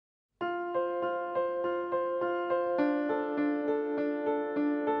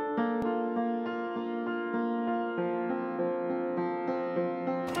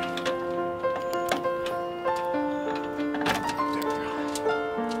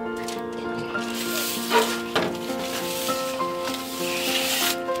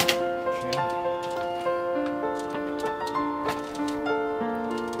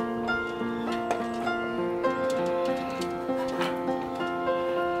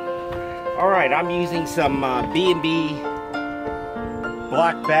Alright, I'm using some B&B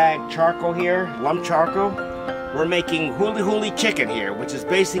Black Bag charcoal here, lump charcoal. We're making Huli-Huli Chicken here, which is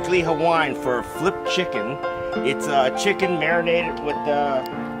basically Hawaiian for flipped chicken. It's chicken marinated with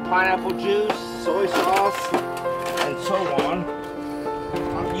pineapple juice, soy sauce, and so on.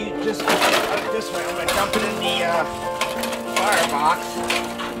 Just this way, I'm going to dump it in the firebox.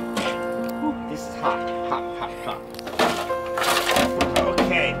 This is hot.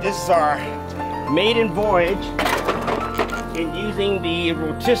 Okay, this is our maiden voyage in using the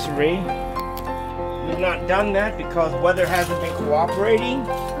rotisserie. We've not done that because weather hasn't been cooperating,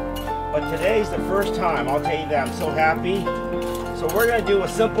 but today's the first time. I'll tell you that. I'm so happy. So we're going to do a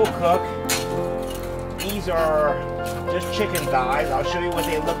simple cook. These are just chicken thighs. I'll show you what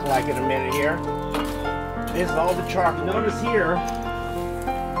they look like in a minute here. This is all the charcoal. Notice here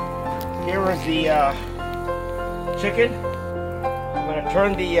is the chicken. I'm going to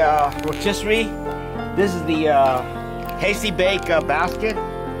turn the rotisserie. This is the Hasty Bake basket.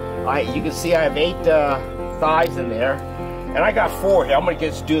 You can see I have 8 thighs in there. And I got 4 here. I'm going to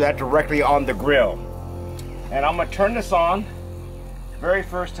just do that directly on the grill. And I'm going to turn this on very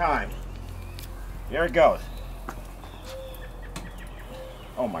first time. There it goes.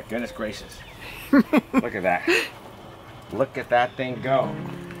 Oh my goodness gracious. Look at that. Look at that thing go.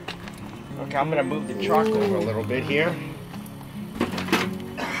 Okay, I'm going to move the charcoal over a little bit here.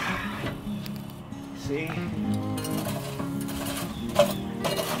 See?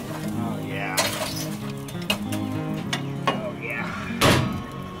 Oh yeah. Oh yeah.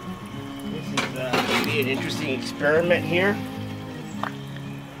 This is going to be an interesting experiment here.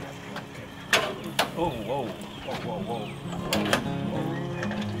 Oh, whoa. Whoa.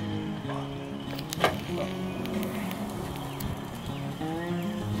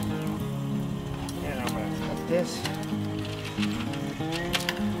 And I'm going to cut this.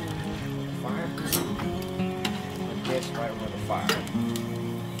 Fire. Put this right over the fire.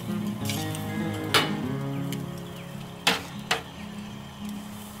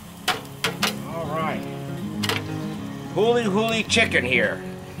 All right. Huli-Huli Chicken here.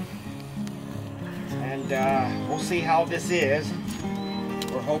 And we'll see how this is.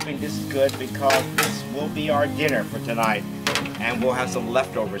 We're hoping this is good because this will be our dinner for tonight. And we'll have some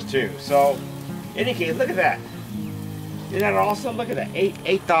leftovers too. So, in any case, look at that. Isn't that awesome? Look at that.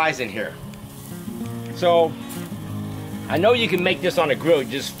 8 thighs in here. So, I know you can make this on a grill. You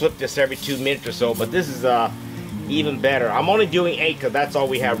just flip this every 2 minutes or so. But this is even better. I'm only doing 8 because that's all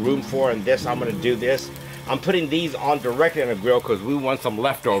we have room for. And this, I'm going to do this. I'm putting these on directly on the grill because we want some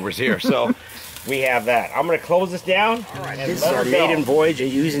leftovers here. So, we have that. I'm going to close this down. All right, this is our maiden voyage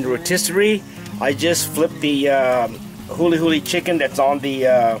using the rotisserie. I just flipped the Huli-Huli chicken that's on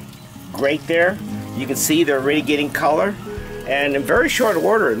the grate there. You can see they're already getting color. And in very short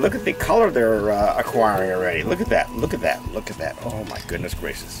order, look at the color they're acquiring already. Look at that. Look at that. Look at that. Oh my goodness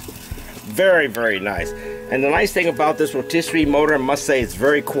gracious. Very, very nice. And the nice thing about this rotisserie motor, I must say, it's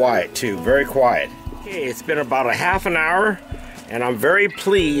very quiet too. Very quiet. Okay, it's been about a half an hour. And I'm very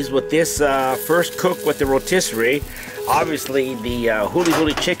pleased with this first cook with the rotisserie. Obviously, the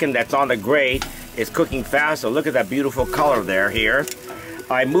Huli-Huli chicken that's on the grate is cooking fast. So look at that beautiful color there here.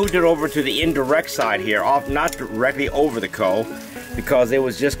 I moved it over to the indirect side here, not directly over the coal, because it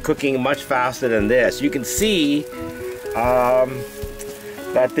was just cooking much faster than this. You can see that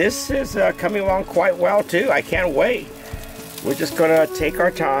this is coming along quite well too. I can't wait. We're just gonna take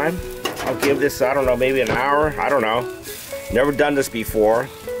our time. I'll give this, I don't know, maybe an hour. I don't know. Never done this before,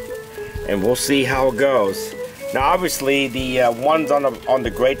 and we'll see how it goes. Now, obviously, the ones on the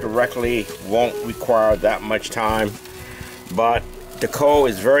grate directly won't require that much time, but the coal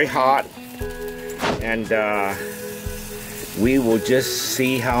is very hot, and we will just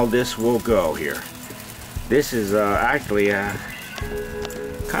see how this will go here. This is actually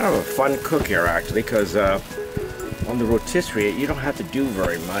kind of a fun cook here, actually, because on the rotisserie you don't have to do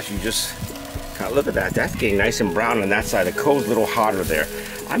very much. You just look at that. That's getting nice and brown on that side. The coal's a little hotter there.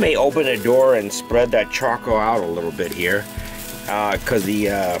 I may open the door and spread that charcoal out a little bit here because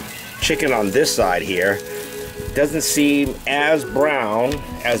the chicken on this side here doesn't seem as brown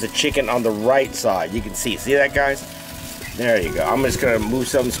as the chicken on the right side. You can see that, guys? There you go. I'm just going to move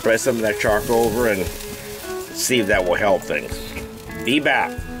some, spread some of that charcoal over and see if that will help things. Be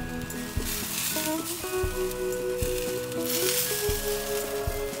back.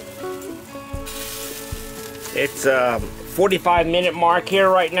 It's 45-minute mark here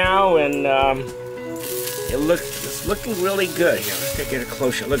right now, and it's looking really good here. Let's get a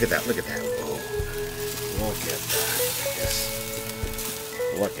closer look at that. Look at that. Oh, look at that.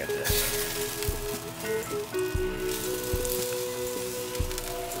 Look at this.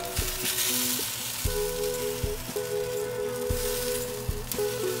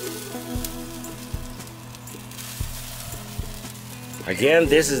 Again,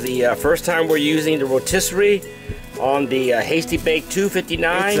 this is the first time we're using the rotisserie on the Hasty Bake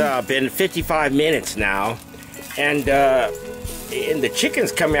 259. It's been 55 minutes now, and the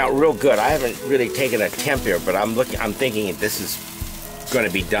chicken's coming out real good. I haven't really taken a temp here, but I'm thinking this is going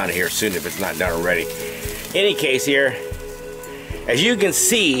to be done here soon if it's not done already. Any case here, as you can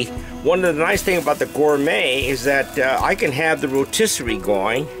see, one of the nice things about the gourmet is that I can have the rotisserie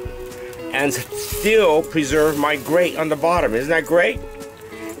going and still preserve my grate on the bottom. Isn't that great?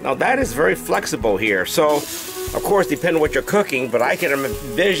 Now that is very flexible here. So, of course, depending on what you're cooking, but I can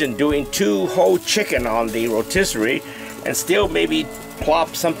envision doing 2 whole chicken on the rotisserie and still maybe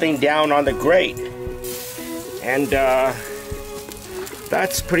plop something down on the grate. And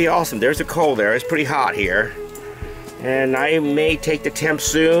that's pretty awesome. There's a coal there. It's pretty hot here. And I may take the temp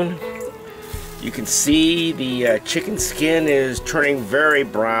soon. You can see the chicken skin is turning very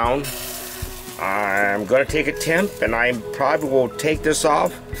brown. I'm going to take a temp, and I probably will take this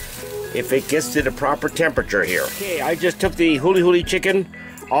off if it gets to the proper temperature here. Okay, I just took the Huli-Huli chicken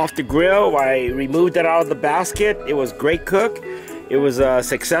off the grill. I removed it out of the basket. It was great cook. It was a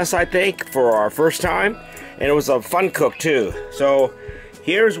success, I think, for our first time, and it was a fun cook too. So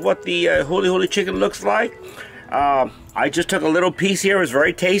here's what the Huli-Huli chicken looks like. I just took a little piece here. It was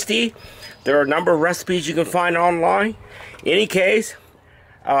very tasty. There are a number of recipes you can find online. In any case,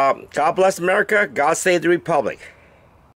 God bless America. God save the Republic.